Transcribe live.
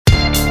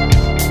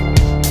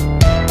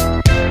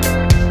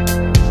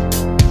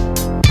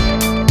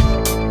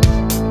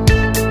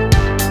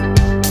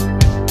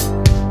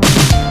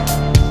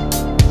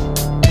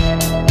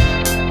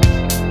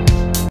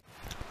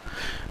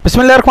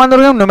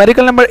बिस्मिल्लाहिर्रहमानिर्रहीम।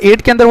 Numerical number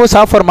 8 के अंदर वो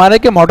साफ फरमा रहे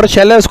हैं कि मोटर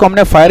शेल है, उसको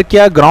हमने फायर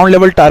किया, ग्राउंड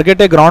लेवल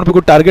टारगेट है, ग्राउंड पे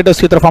कोई टारगेट है,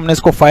 उसकी तरफ हमने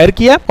इसको फायर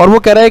किया और वो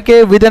कह रहा है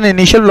कि with an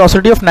initial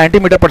velocity of 90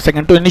 metre पर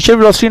सेकंड। तो इनिशियल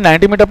वेलोसिटी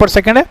 90 मीटर पर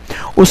सेकंड है,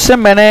 उससे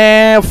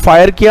मैंने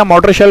फायर किया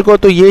मोटर शेल को,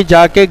 तो ये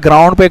जाके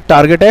ग्राउंड पे एक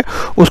टारगेट है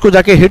उसको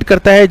जाके हिट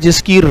करता है,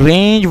 जिसकी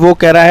रेंज वो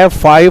कह रहा है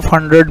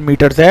 500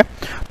 मीटर्स है।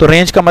 तो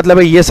रेंज का मतलब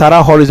है ये सारा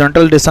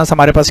हॉरिजॉन्टल डिस्टेंस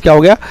हमारे पास क्या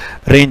हो गया,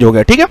 रेंज हो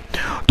गया। ठीक है,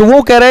 तो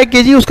वो कह रहा है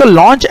कि जी उसका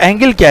लॉन्च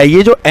एंगल क्या है,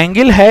 ये जो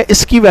एंगल है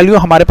इसकी वैल्यू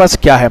हमारे पास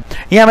क्या है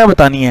ये हमें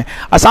बतानी है।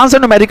 आसान से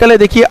न्यूमेरिकल है,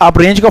 देखिए आप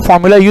रेंज का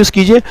फॉर्मूला यूज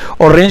कीजिए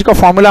और रेंज का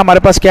फॉर्मूला हमारे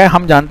पास क्या है,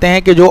 हम जानते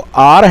हैं कि जो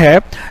आर है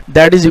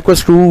that is equal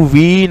to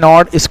we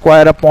not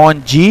square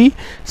upon ji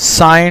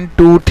sign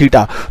 2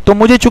 theta. तो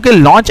मुझे चूंकि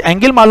लॉन्च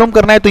एंगल मालूम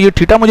करना है तो ये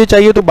थीटा मुझे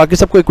चाहिए, तो बाकी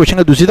सबको इक्वेशन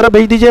को दूसरी तरफ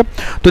भेज दीजिए।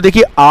 तो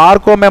देखिए आर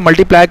को मैं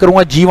मल्टीप्लाई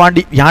करूंगा, जी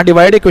यहाँ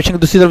डिवाइड, इक्वेशन की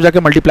दूसरी तरफ जाकर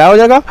मल्टीप्लाई हो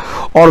जाएगा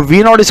और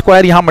वी नॉट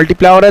स्क्वायर यहाँ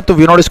मल्टीप्लाई हो रहा है तो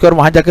वी नॉट स्क्वायर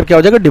वहां जाकर क्या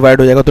हो जाएगा, डिवाइड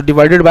हो जाएगा। तो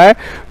divided by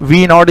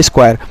we not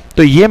square,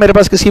 तो ये मेरे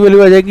पास किसकी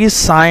वैल्यू आ जाएगी,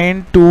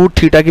 साइन 2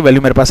 थीटा की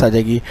वैल्यू मेरे पास आ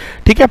जाएगी।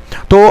 ठीक है,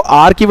 तो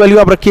आर की वैल्यू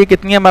आप रखिए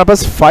कितनी है हमारे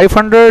पास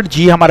 500,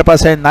 जी हमारे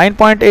पास है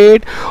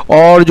 9.8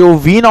 और जो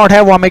वी नॉट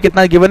है वो हमें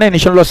कितना गिवन है,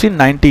 इनिशियल वेलोसिटी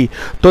 90,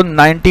 तो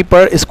 90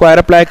 पर स्क्वायर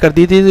अप्लाई कर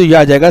दी थी तो ये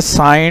आ जाएगा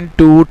साइन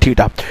 2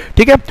 थीटा।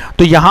 ठीक है,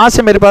 तो यहां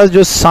से मेरे पास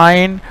जो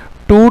साइन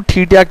 2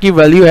 थीटा की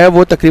वैल्यू है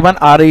वो तकरीबन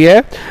आ रही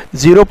है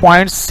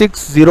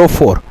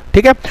 0.604।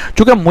 ठीक है,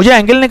 चूंकि मुझे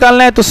एंगल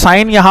निकालना है तो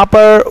साइन यहाँ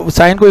पर,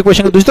 साइन को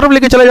इक्वेशन की दूसरी तरफ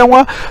लेके चला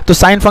जाऊंगा तो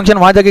साइन फंक्शन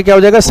वहां जाके क्या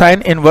हो जाएगा,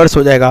 साइन इनवर्स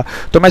हो जाएगा।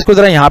 तो मैं इसको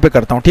जरा यहाँ पे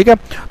करता हूँ। ठीक है,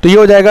 तो ये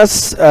हो जाएगा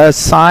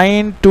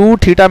साइन 2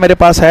 थीटा मेरे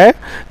पास है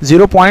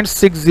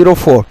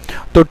 0.604,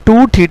 तो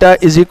 2 theta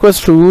is equal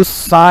to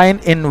sine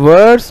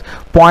inverse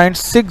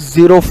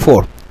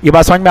 0.604। ये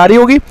बात समझ में आ रही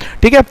होगी।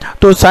 ठीक है,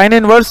 तो साइन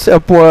इनवर्स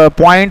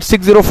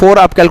 0.604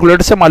 आप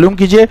कैलकुलेटर से मालूम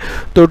कीजिए,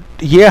 तो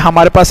ये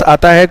हमारे पास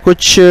आता है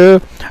कुछ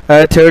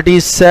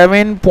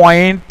 37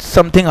 पॉइंट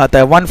समथिंग आता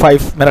है,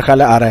 15 मेरा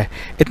ख्याल आ रहा है,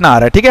 इतना आ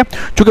रहा है। ठीक है,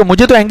 क्योंकि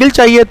मुझे तो एंगल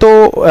चाहिए तो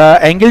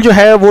एंगल जो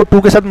है वो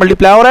 2 के साथ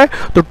मल्टीप्लाई हो रहा है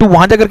तो 2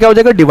 वहां जाकर क्या हो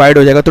जाएगा, डिवाइड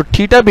हो जाएगा। तो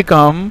theta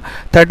become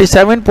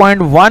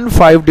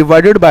 37.15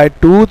 divided by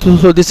 2,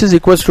 so this is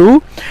equal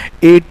to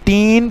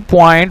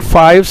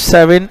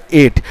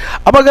 18.578।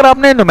 अब अगर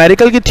आपने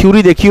न्यूमेरिकल की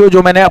थ्योरी देखी हो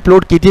जो मैंने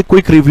अपलोड की थी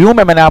क्विक रिव्यू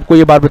में, मैंने आपको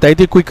ये बात बताई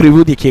थी, क्विक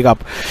रिव्यू देखिएगा आप।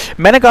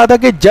 मैंने कहा था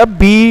कि जब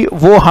भी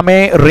वो हमें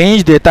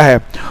रेंज देता है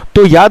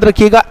तो याद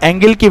रखिएगा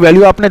एंगल की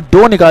वैल्यू आपने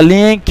 2 निकालनी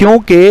है,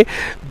 क्योंकि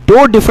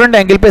 2 डिफरेंट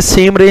एंगल पे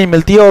सेम रेंज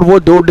मिलती है और वो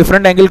 2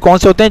 डिफरेंट एंगल कौन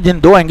से होते हैं, जिन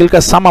 2 एंगल का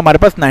सम हमारे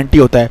पास 90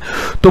 होता है।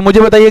 तो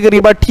मुझे बताइए अगर ये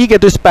बात ठीक है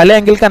तो इस पहले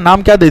एंगल का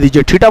नाम क्या दे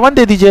दीजिए, थीटा 1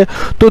 दे दीजिए।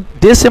 तो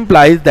दिस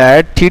इंप्लाइज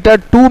दैट थीटा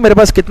 2 मेरे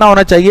पास कितना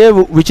होना चाहिए,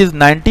 विच इज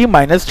 90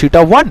 माइनस थीटा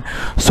 1।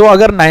 सो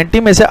अगर 90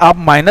 में से आप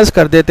माइनस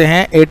कर देते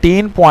हैं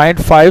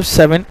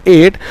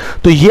 18.578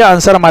 तो ये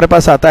आंसर हमारे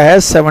पास आता है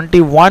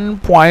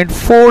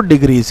 71.4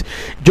 डिग्रीज,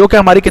 जो कि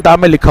हमारी किताब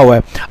में लिखा हुआ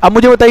है। अब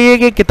मुझे बताइए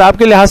कि किताब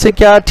के लिहाज से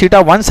क्या थीटा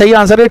 1 सही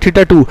आंसर है,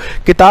 थीटा 2?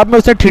 किताब में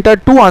उसने थीटा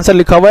 2 आंसर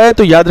लिखा हुआ है,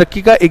 तो याद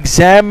रखिएगा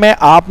एग्जाम में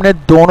आपने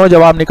दोनों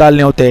जवाब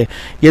निकालने होते हैं,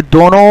 ये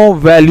दोनों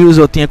वैल्यूज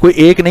होती हैं, कोई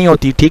एक नहीं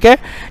होती। ठीक है,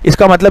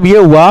 इसका मतलब ये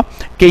हुआ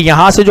कि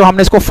यहां से जो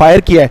हमने इसको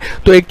फायर किया है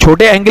तो एक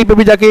छोटे एंगल पे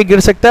भी जाके ये गिर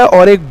सकता है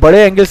और एक बड़े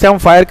एंगल से हम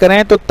फायर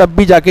करें तो तब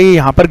भी जाके ये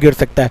यहां पर गिर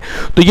सकता है।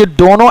 तो ये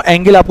दोनों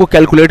एंगल आपको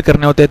कैलकुलेट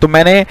करने होते हैं, तो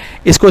मैंने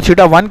इसको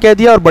थीटा 1 कह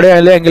दिया और बड़े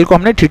वाले एंगल को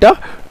हमने थीटा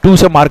 2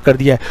 से मार्क कर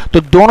दिया है।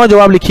 तो दोनों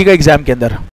जवाब लिखिएगा एग्जाम के अंदर।